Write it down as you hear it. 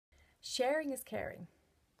Sharing is caring.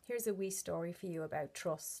 Here's a wee story for you about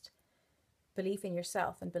trust, belief in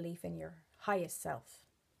yourself, and belief in your highest self.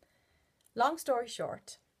 Long story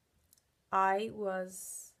short, I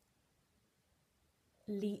was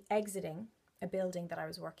exiting a building that I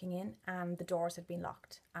was working in, and the doors had been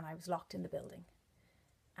locked, and I was locked in the building.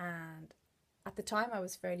 And at the time, I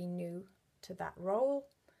was fairly new to that role,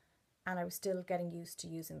 and I was still getting used to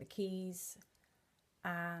using the keys.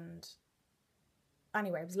 And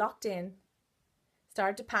anyway, I was locked in,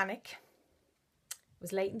 started to panic. It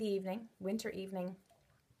was late in the evening, winter evening,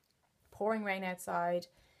 pouring rain outside.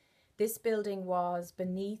 This building was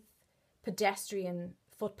beneath pedestrian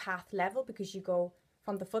footpath level, because you go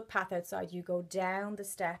from the footpath outside, you go down the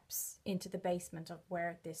steps into the basement of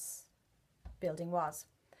where this building was.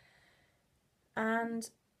 And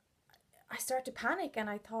I started to panic, and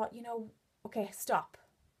I thought, okay, stop.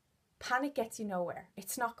 Panic gets you nowhere.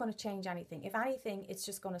 It's not going to change anything. If anything, it's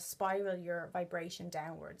just going to spiral your vibration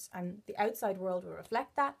downwards, and the outside world will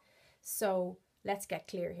reflect that. So let's get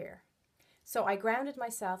clear here. So I grounded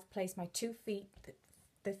myself, placed my 2 feet,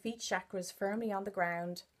 the feet chakras firmly on the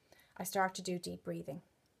ground. I started to do deep breathing.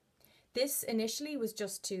 This initially was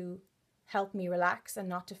just to help me relax and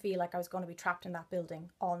not to feel like I was going to be trapped in that building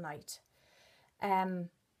all night.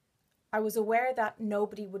 I was aware that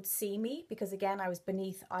nobody would see me because, again, I was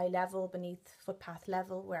beneath eye level, beneath footpath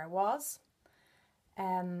level where I was.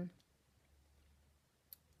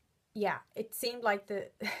 It seemed like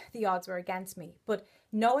the odds were against me. But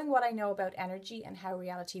knowing what I know about energy and how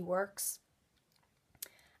reality works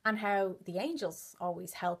and how the angels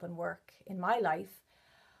always help and work in my life,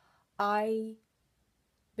 I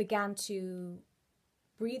began to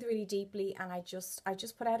breathe really deeply, and I just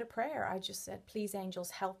put out a prayer. I just said, please,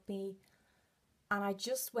 angels, help me. And I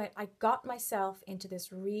got myself into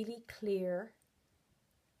this really clear,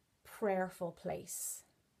 prayerful place.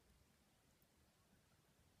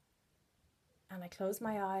 And I closed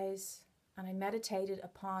my eyes and I meditated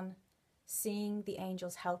upon seeing the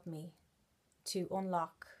angels help me to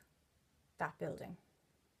unlock that building,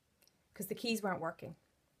 because the keys weren't working.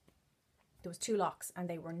 There was 2 locks and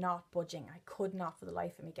they were not budging. I could not for the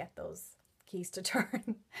life of me get those keys to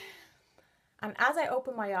turn. And as I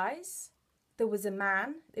opened my eyes, there was a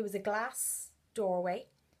man. It was a glass doorway.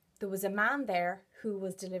 There was a man there who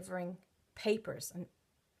was delivering papers and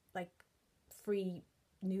like free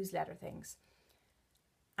newsletter things.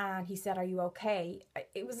 And he said, "Are you okay?"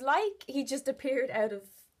 It was like he just appeared out of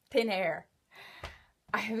thin air.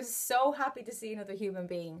 I was so happy to see another human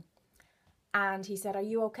being. And he said, "Are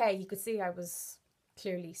you okay?" He could see I was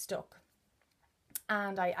clearly stuck.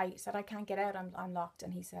 And I said, "I can't get out, I'm locked."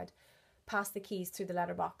 And he said, "Pass the keys through the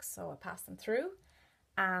letterbox." So I passed them through.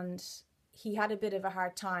 And he had a bit of a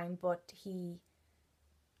hard time, but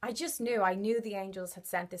I just knew, I knew the angels had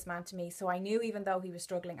sent this man to me. So I knew, even though he was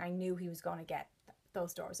struggling, I knew he was going to get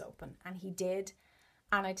those doors open. And he did.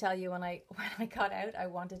 And I tell you, when I got out, I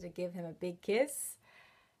wanted to give him a big kiss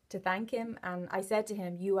to thank him. And I said to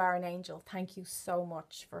him, "You are an angel. Thank you so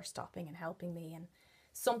much for stopping and helping me." And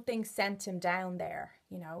something sent him down there.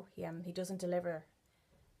 He doesn't deliver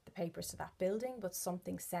the papers to that building, but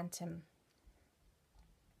something sent him.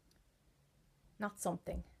 Not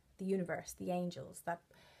something, the universe, the angels, that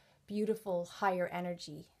beautiful higher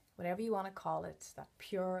energy, whatever you want to call it, that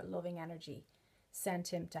pure loving energy sent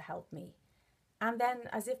him to help me. And then,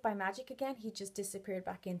 as if by magic again, he just disappeared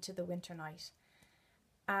back into the winter night.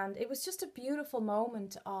 And it was just a beautiful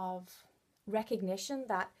moment of recognition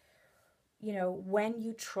that, when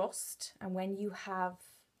you trust and when you have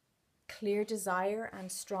clear desire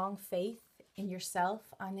and strong faith in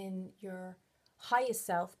yourself and in your highest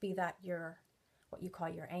self, be that what you call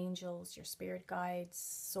your angels, your spirit guides,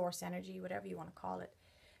 source energy, whatever you want to call it,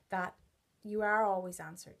 that you are always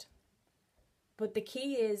answered. But the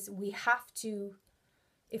key is, we have to,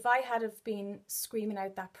 if I had have been screaming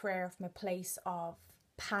out that prayer from a place of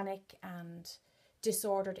panic and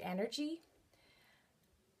disordered energy,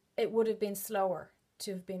 it would have been slower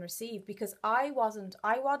to have been received, because I wasn't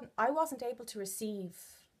able to receive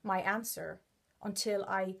my answer until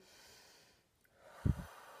I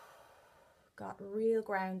got real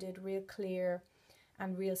grounded, real clear,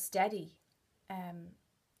 and real steady,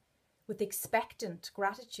 with expectant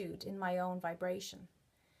gratitude in my own vibration.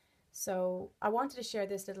 So I wanted to share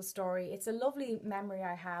this little story. It's a lovely memory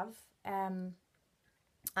I have.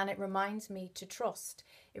 And it reminds me to trust.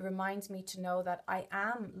 It reminds me to know that I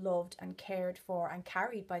am loved and cared for and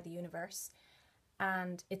carried by the universe.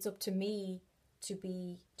 And it's up to me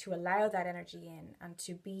to allow that energy in and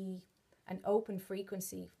to be an open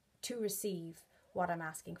frequency to receive what I'm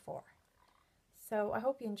asking for. So I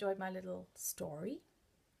hope you enjoyed my little story.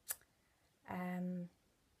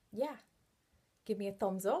 Yeah, give me a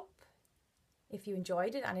thumbs up if you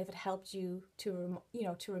enjoyed it, and if it helped you to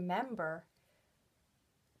to remember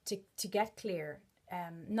to get clear,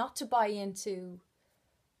 not to buy into,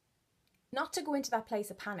 not to go into that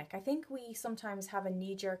place of panic. I think we sometimes have a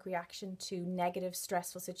knee-jerk reaction to negative,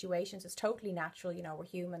 stressful situations. It's totally natural, we're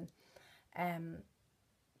human.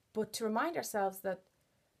 But to remind ourselves that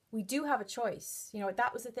we do have a choice.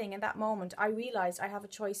 That was the thing. In that moment, I realized I have a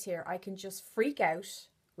choice here. I can just freak out,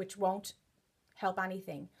 which won't help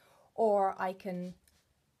anything, or I can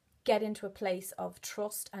get into a place of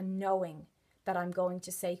trust and knowing that I'm going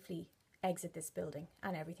to safely exit this building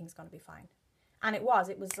and everything's going to be fine. And it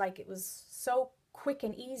was so quick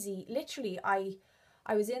and easy. Literally, I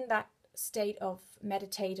was in that state of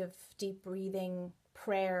meditative, deep breathing,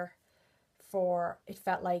 prayer for, it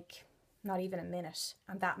felt like, not even a minute.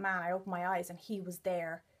 And that man, I opened my eyes and he was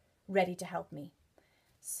there ready to help me.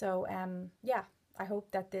 So, yeah, I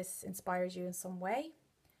hope that this inspires you in some way.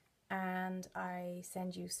 And I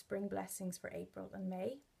send you spring blessings for April and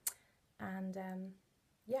May. And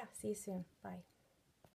yeah, see you soon. Bye.